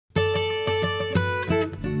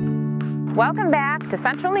Welcome back to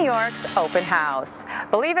Central New York's Open House.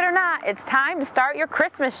 Believe it or not, it's time to start your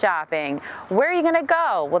Christmas shopping. Where are you going to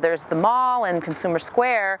go? Well, there's the mall and Consumer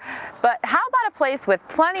Square, but how about a place with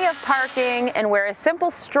plenty of parking and where a simple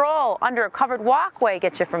stroll under a covered walkway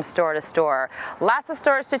gets you from store to store? Lots of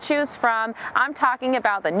stores to choose from. I'm talking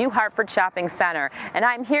about the new Hartford Shopping Center, and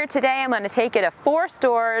I'm here today. I'm going to take you to 4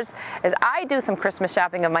 stores as I do some Christmas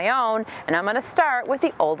shopping of my own, and I'm going to start with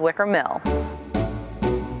the Olde Wicker Mill.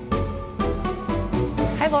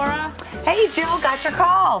 Hi, Laura. Hey, Jill, got your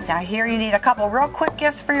call. I hear you need a couple real quick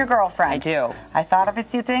gifts for your girlfriend. I do. I thought of a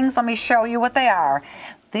few things. Let me show you what they are.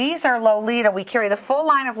 These are Lolita. We carry the full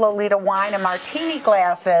line of Lolita wine and martini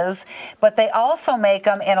glasses, but they also make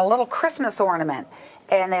them in a little Christmas ornament.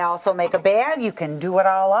 And they also make a bag. You can do it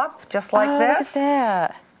all up just like this. Look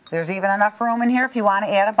at that. There's even enough room in here if you want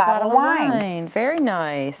to add a bottle of wine. Very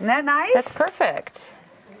nice. Isn't that nice? That's perfect.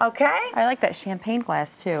 Okay. I like that champagne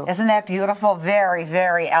glass too. Isn't that beautiful? Very,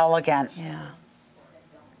 very elegant. Yeah.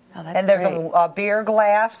 Oh, that's and there's great. a beer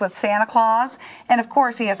glass with Santa Claus. And of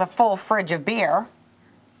course, he has a full fridge of beer.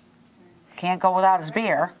 Can't go without his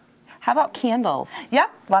beer. How about candles? Yep,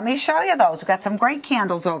 let me show you those. We've got some great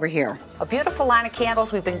candles over here. A beautiful line of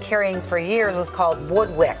candles we've been carrying for years is called wood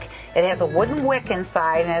wick. It has a wooden wick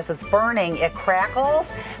inside, and as it's burning, it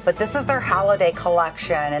crackles. But this is their holiday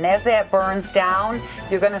collection, and as that burns down,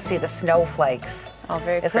 you're going to see the snowflakes. Oh,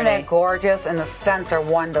 very pretty. Isn't that gorgeous? And the scents are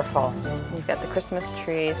wonderful. You've got the Christmas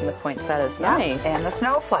trees and the poinsettias. Nice. And the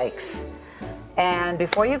snowflakes. And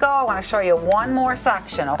before you go, I want to show you one more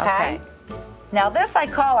section, okay? Now this I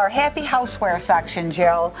call our happy houseware section,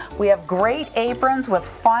 Jill. We have great aprons with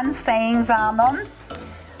fun sayings on them.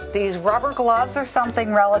 These rubber gloves are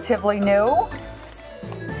something relatively new.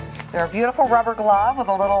 They're a beautiful rubber glove with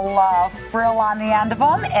a little frill on the end of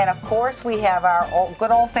them. And of course we have our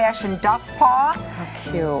good old-fashioned dust paw. How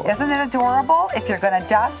cute. Isn't it adorable? If you're going to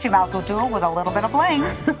dust, you might as well do it with a little bit of bling.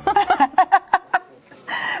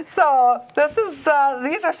 So this is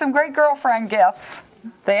these are some great girlfriend gifts.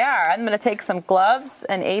 They are. I'm going to take some gloves,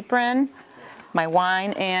 an apron, my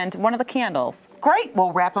wine, and one of the candles. Great.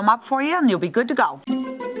 We'll wrap them up for you, and you'll be good to go.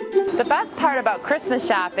 The best part about Christmas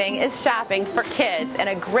shopping is shopping for kids, and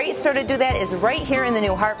a great store to do that is right here in the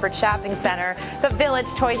new Hartford Shopping Center, the Village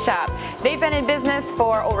Toy Shop. They've been in business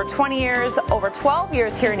for over 20 years, over 12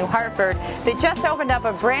 years here in New Hartford. They just opened up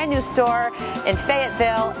a brand new store in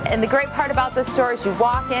Fayetteville, and the great part about this store is you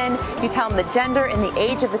walk in, you tell them the gender and the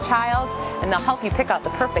age of the child, and they'll help you pick out the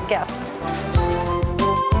perfect gift.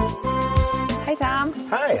 Hi, Tom.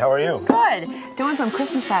 Hi, how are you? Good. Doing some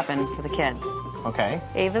Christmas shopping for the kids. Okay.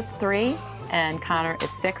 Ava's 3 and Connor is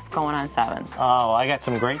 6, going on 7. Oh, I got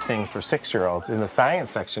some great things for 6-year-olds. In the science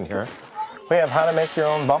section here, we have how to make your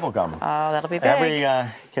own bubble gum. Oh, that'll be big. Every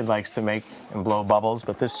kid likes to make and blow bubbles,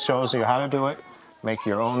 but this shows you how to do it. Make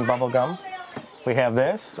your own bubble gum. We have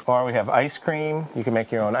this, or we have ice cream. You can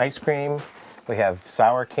make your own ice cream. We have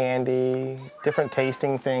sour candy, different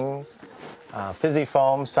tasting things, fizzy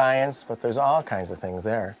foam, science, but there's all kinds of things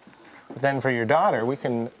there. But then for your daughter,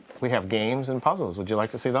 we have games and puzzles. Would you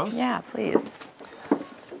like to see those? Yeah, please.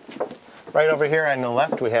 Right over here on the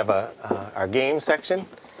left, we have our game section,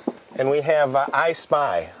 and we have I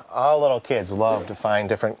Spy. All little kids love to find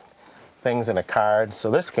different things in a card.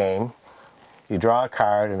 So this game, you draw a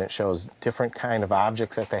card, and it shows different kind of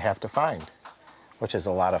objects that they have to find, which is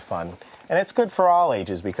a lot of fun. And it's good for all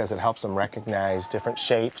ages because it helps them recognize different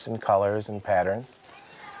shapes and colors and patterns.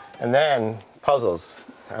 And then puzzles.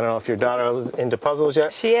 I don't know if your daughter is into puzzles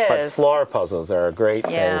yet. She is. But floor puzzles are a great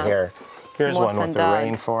thing here. Here's one with the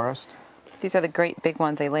rainforest. These are the great big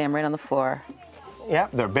ones. They lay them right on the floor. Yeah,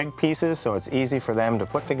 they're big pieces, so it's easy for them to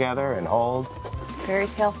put together and hold. Fairy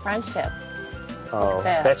tale friendship. Oh,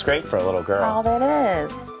 that's great for a little girl. Oh, that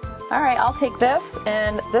is. All right, I'll take this,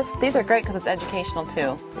 and these are great because it's educational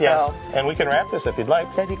too. So yes, and we can wrap this if you'd like.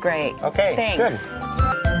 That'd be great. Okay, thanks. Good.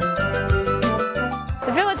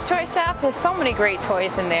 The Village Toy Shop has so many great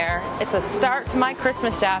toys in there. It's a start to my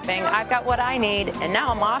Christmas shopping. I've got what I need, and now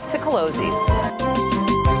I'm off to Colozzi's.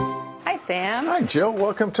 Hi, Sam. Hi, Jill.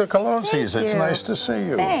 Welcome to Colozzi's. It's nice to see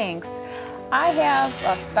you. Thanks. I have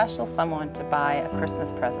a special someone to buy a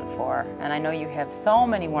Christmas present for, and I know you have so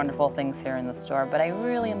many wonderful things here in the store, but I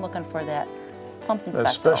really am looking for that something special. A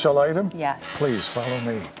special item? Yes. Please follow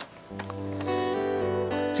me.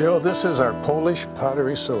 Jill, this is our Polish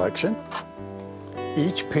pottery selection.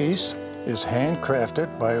 Each piece is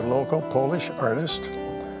handcrafted by a local Polish artist.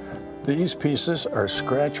 These pieces are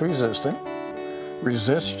scratch resistant,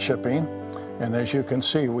 resist chipping, and as you can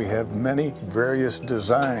see, we have many various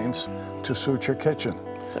designs to suit your kitchen.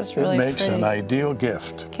 This is really It makes pretty. an ideal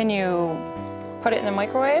gift. Can you put it in the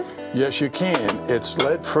microwave? Yes, you can. It's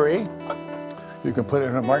lead-free. You can put it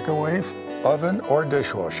in a microwave, oven, or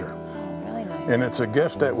dishwasher. Oh, really nice. And it's a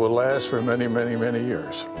gift that will last for many, many, many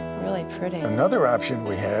years. Really pretty. Another option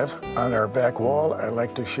we have on our back wall, I'd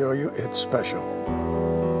like to show you, it's special.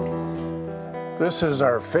 This is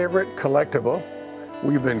our favorite collectible.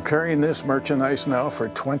 We've been carrying this merchandise now for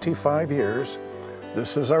 25 years.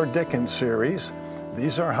 This is our Dickens series.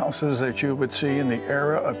 These are houses that you would see in the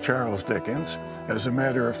era of Charles Dickens. As a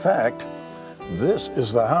matter of fact, this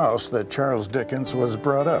is the house that Charles Dickens was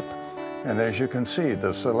brought up. And as you can see,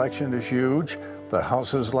 the selection is huge, the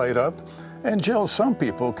houses light up, and Jill, some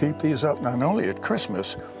people keep these up not only at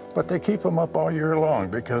Christmas, but they keep them up all year long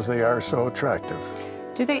because they are so attractive.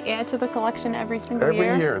 Do they add to the collection every single year?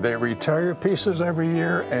 Every year. They retire pieces every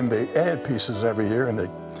year, and they add pieces every year, and it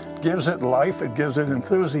gives it life, it gives it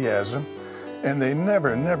enthusiasm, and they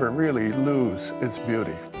never, never really lose its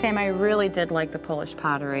beauty. Sam, I really did like the Polish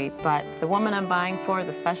pottery, but the woman I'm buying for,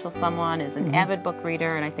 the special someone, is an avid book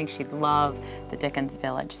reader, and I think she'd love the Dickens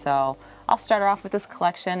Village. So I'll start her off with this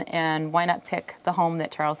collection, and why not pick the home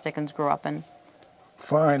that Charles Dickens grew up in?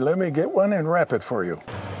 Fine, let me get one and wrap it for you.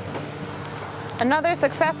 Another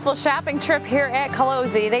successful shopping trip here at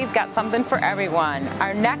Colozzi. They've got something for everyone.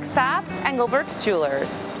 Our next stop, Engelbert's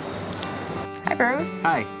Jewelers. Hi, Bruce.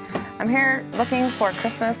 Hi. I'm here looking for a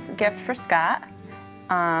Christmas gift for Scott,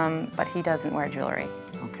 but he doesn't wear jewelry.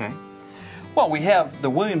 Okay. Well, we have the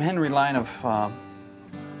William Henry line of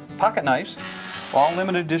pocket knives, all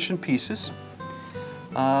limited edition pieces.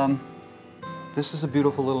 This is a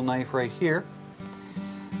beautiful little knife right here.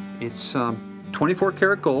 It's 24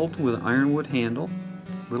 karat gold with an ironwood handle,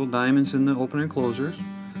 little diamonds in the opener and closers,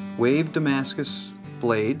 waved Damascus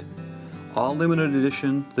blade, all limited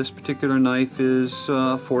edition. This particular knife is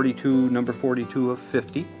number 42 of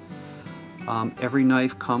 50. Every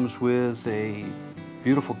knife comes with a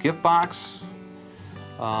beautiful gift box,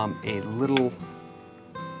 a little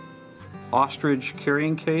ostrich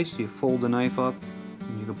carrying case. You fold the knife up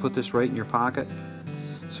and you can put this right in your pocket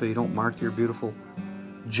so you don't mark your beautiful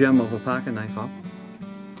gem of a pocket knife up.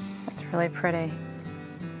 That's really pretty.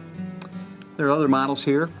 There are other models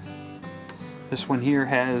here. This one here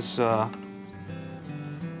has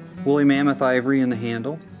woolly mammoth ivory in the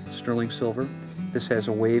handle, sterling silver. This has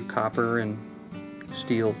a wave copper and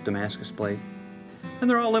steel Damascus blade. And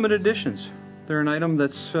they're all limited editions. They're an item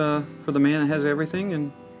that's for the man that has everything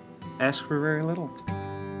and asks for very little.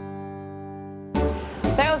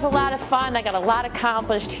 That was a lot of fun. I got a lot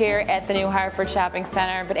accomplished here at the new Hartford Shopping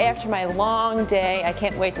Center, but after my long day, I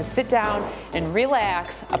can't wait to sit down and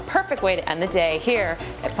relax. A perfect way to end the day here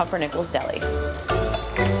at Pumpernickel's Deli.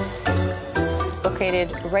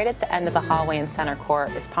 Located right at the end of the hallway in center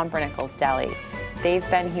court is Pumpernickel's Deli. They've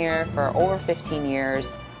been here for over 15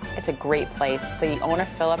 years. It's a great place. The owner,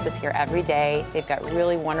 Philip, is here every day. They've got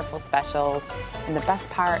really wonderful specials. And the best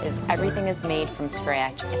part is everything is made from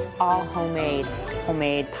scratch. It's all homemade.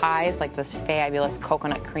 Homemade pies like this fabulous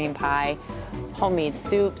coconut cream pie, homemade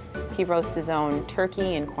soups. He roasts his own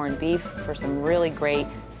turkey and corned beef for some really great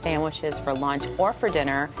sandwiches for lunch or for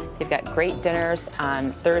dinner. They've got great dinners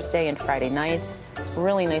on Thursday and Friday nights.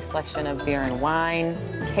 Really nice selection of beer and wine.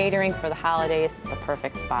 Catering for the holidays. It's the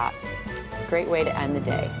perfect spot. Great way to end the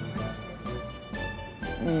day.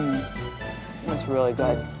 It's really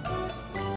good.